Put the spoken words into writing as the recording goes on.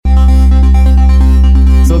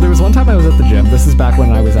This is back when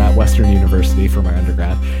I was at Western University for my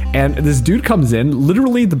undergrad. And this dude comes in,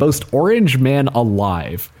 literally the most orange man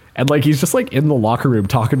alive. And like, he's just like in the locker room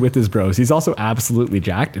talking with his bros. He's also absolutely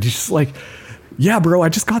jacked. And he's just like, yeah, bro, I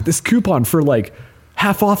just got this coupon for like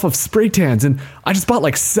half off of spray tans. And I just bought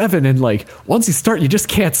like 7. And like, once you start, you just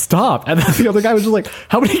can't stop. And then the other guy was just like,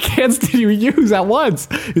 how many cans did you use at once?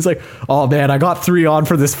 He's like, oh man, I got 3 on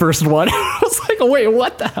for this first one. I was like, oh, wait,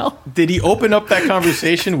 what the hell? Did he open up that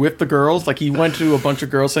conversation with the girls? Like he went to a bunch of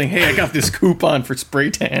girls saying, hey, I got this coupon for spray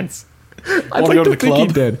tans. I'd like to think he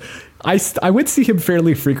did. I would see him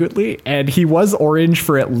fairly frequently, and he was orange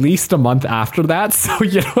for at least a month after that. So,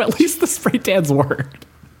 you know, at least the spray tans worked.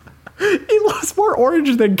 He was more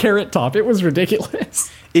orange than Carrot Top. It was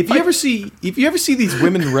ridiculous. If you ever see these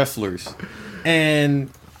women wrestlers, and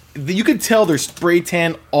you can tell they're spray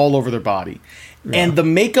tan all over their body, and the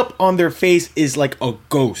makeup on their face is like a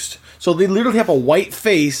ghost. So they literally have a white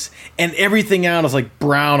face, and everything out is like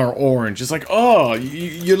brown or orange. It's like, oh,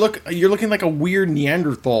 you're looking like a weird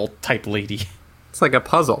Neanderthal type lady. It's like a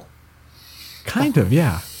puzzle. Kind of,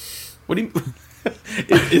 yeah. What do you?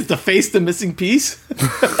 Is the face the missing piece?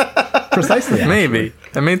 Precisely. Maybe.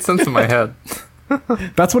 It made sense in my head.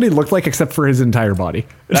 That's what he looked like, except for his entire body.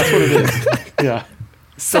 That's what it is. Yeah.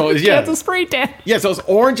 So yeah, it's a spray tan. Yeah, so it's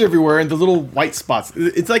orange everywhere and the little white spots.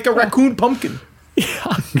 It's like a raccoon pumpkin.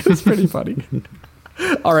 Yeah, it's pretty funny.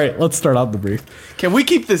 All right, let's start out the brief. Can we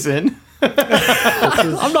keep this in?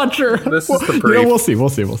 I'm not sure. This is the brief. You know,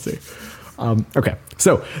 we'll see. Okay,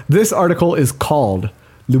 so this article is called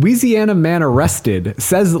Louisiana Man Arrested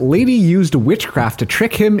Says Lady Used Witchcraft to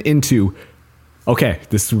Trick Him into... Okay,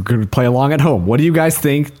 this we're going to play along at home. What do you guys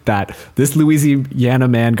think that this Louisiana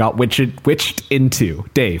man got witched into?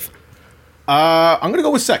 Dave? I'm going to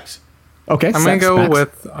go with sex. Okay, I'm going to go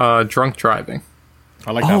with drunk driving.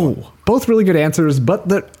 I like that one. Both really good answers, but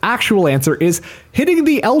the actual answer is hitting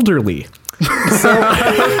the elderly. So...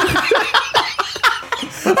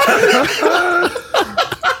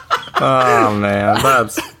 Oh man,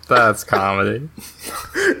 that's comedy.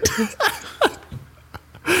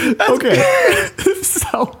 Okay.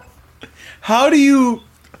 So how do you...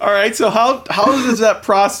 All right, so how does that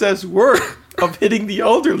process work of hitting the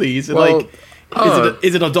elderly? Is it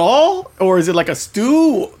is it a doll or is it like a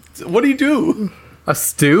stew? What do you do? A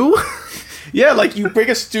stew? Yeah, like you break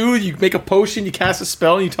a stew, you make a potion, you cast a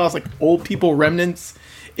spell, and you toss like old people remnants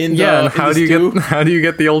in the and how do you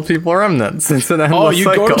get the old people remnants? It's an endless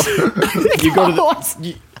cycle.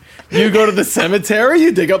 You go to the cemetery,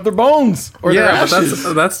 you dig up their bones or their ashes.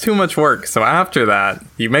 But that's too much work. So after that,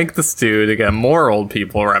 you make the stew to get more old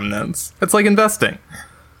people remnants. It's like investing.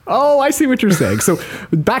 Oh, I see what you're saying. So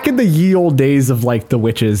back in the ye old days of like the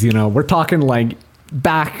witches, you know, we're talking like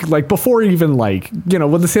back like before even like, you know,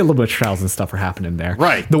 when the Salem witch trials and stuff were happening there.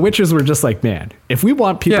 Right. The witches were just like, man, if we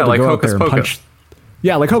want people to go out there and punch...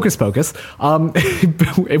 Yeah, like Hocus Pocus.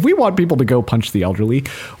 If we want people to go punch the elderly,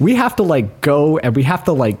 we have to like go and we have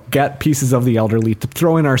to like get pieces of the elderly to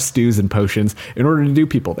throw in our stews and potions in order to do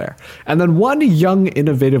people there. And then one young,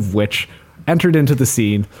 innovative witch entered into the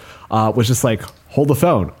scene, was just like, hold the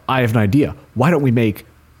phone. I have an idea. Why don't we make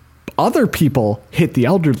other people hit the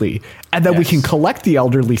elderly, and then we can collect the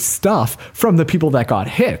elderly stuff from the people that got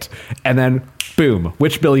hit. And then, boom,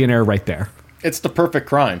 witch billionaire right there. It's the perfect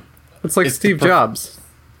crime. It's like Steve Jobs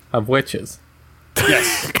of witches.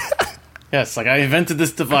 Yes. Yes, like I invented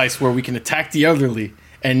this device where we can attack the elderly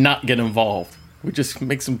and not get involved. We just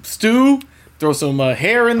make some stew, throw some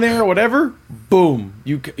hair in there, whatever. Boom.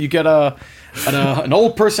 You get an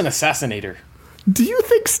old person assassinator. Do you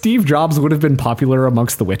think Steve Jobs would have been popular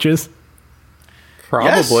amongst the witches?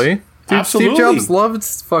 Probably. Yes, Dude, absolutely. Steve Jobs loved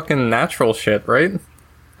fucking natural shit, right?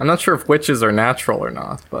 I'm not sure if witches are natural or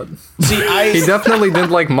not, but he definitely did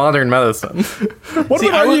like modern medicine. What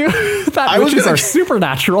would argue that witches are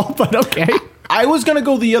supernatural, but okay. I was going to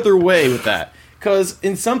go the other way with that. Because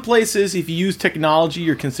in some places, if you use technology,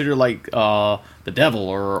 you're considered like the devil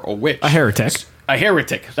or a witch. A heretic. A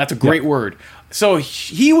heretic. That's a great word. So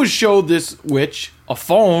he would show this witch a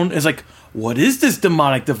phone. It's like, what is this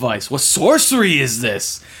demonic device? What sorcery is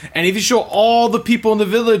this? And if you show all the people in the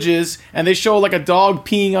villages and they show like a dog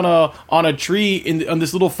peeing on a tree on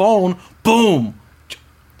this little phone, boom.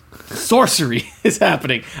 Sorcery is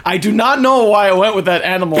happening. I do not know why I went with that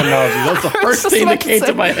animal analogy. That's the first thing that came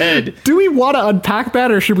to my head. Do we want to unpack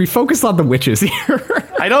that, or should we focus on the witches here?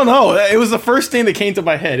 I don't know. It was the first thing that came to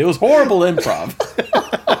my head. It was horrible improv.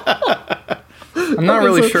 I'm not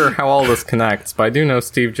really sure how all this connects, but I do know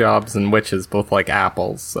Steve Jobs and witches both like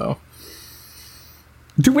apples, so...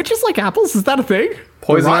 Do witches like apples? Is that a thing?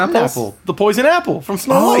 Poison apples? apple? The poison apple from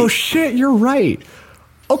Snow White. Oh, shit, you're right.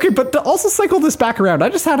 Okay, but to also cycle this back around, I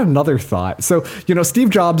just had another thought. So, Steve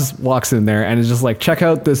Jobs walks in there and is just like, check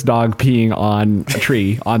out this dog peeing on a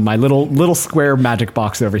tree on my little square magic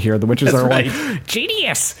box over here. The witches are like,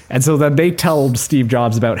 genius! And so then they tell Steve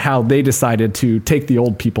Jobs about how they decided to take the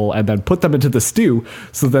old people and then put them into the stew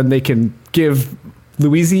so then they can give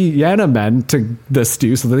Louisiana men to the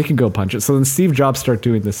stew so that they can go punch it. So then Steve Jobs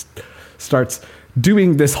starts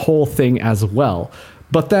doing this whole thing as well.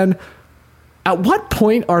 But then at what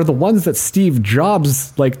point are the ones that Steve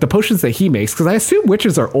Jobs, like the potions that he makes, because I assume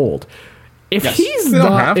witches are old. If he's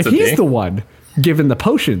the one given the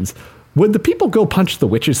potions, would the people go punch the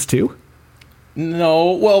witches too?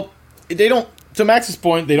 No, well, they don't. To Max's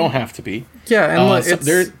point, they don't have to be. Yeah, and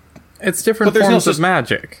it's different forms of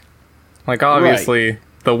magic. Like, obviously,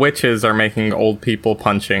 the witches are making old people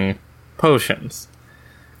punching potions.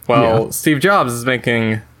 Well, Steve Jobs is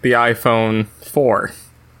making the iPhone 4.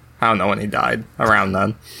 I don't know when he died. Around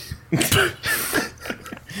then.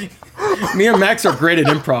 Me and Max are great at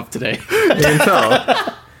improv today. You can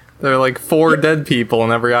tell. There are like 4 dead people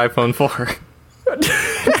in every iPhone 4.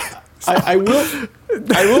 I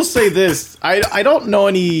will say this. I don't know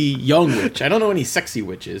any young witch. I don't know any sexy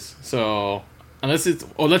witches. So unless it's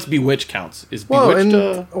let's Bewitched counts. Is Bewitched?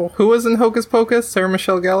 Who was in Hocus Pocus? Sarah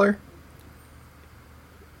Michelle Gellar.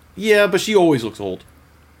 Yeah, but she always looks old.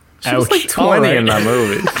 She was like 20 in that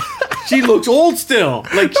movie. She looks old still.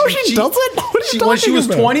 Like no, she doesn't. When she was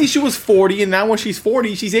 20, she was 40, and now when she's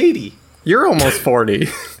 40, she's 80. You're almost 40.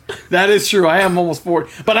 That is true. I am almost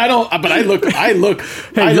 40, but I don't. But I look. Hey,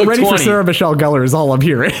 you're ready 20. for Sarah Michelle Gellar? Is all I'm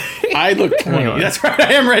hearing. I look 20. Anyway. That's right.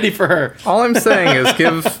 I am ready for her. All I'm saying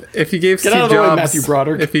is, if you gave Steve Jobs, Matthew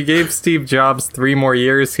Broderick. If you gave Steve Jobs 3 more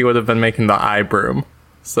years, he would have been making the iBroom.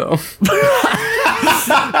 So.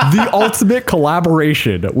 The ultimate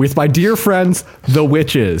collaboration with my dear friends, the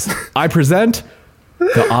witches. I present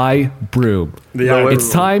the iBroom.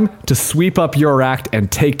 It's time to sweep up your act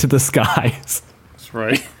and take to the skies. That's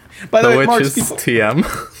right. By the way, witches TM.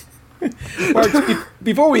 Mark,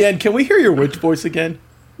 before we end, can we hear your witch voice again?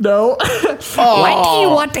 No. Why do you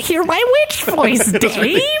want to hear my witch voice, Dave?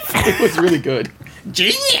 It was really good.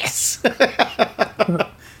 Genius!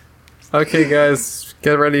 Okay, guys,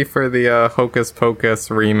 get ready for the Hocus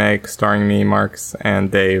Pocus remake starring me, Marks,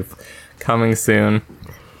 and Dave. Coming soon.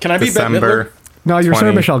 Can I be Bette Midler? No, you're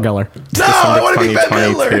Sarah Michelle Gellar. No, I want to be Bette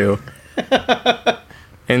Midler.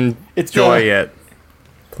 Enjoy it,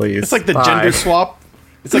 please. It's like the gender swap.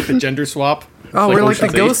 It's like the gender swap. Oh, we're like the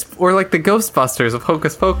Ghostbusters of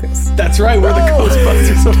Hocus Pocus. That's right, we're the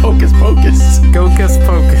Ghostbusters of Hocus Pocus. Hocus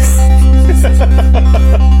Pocus.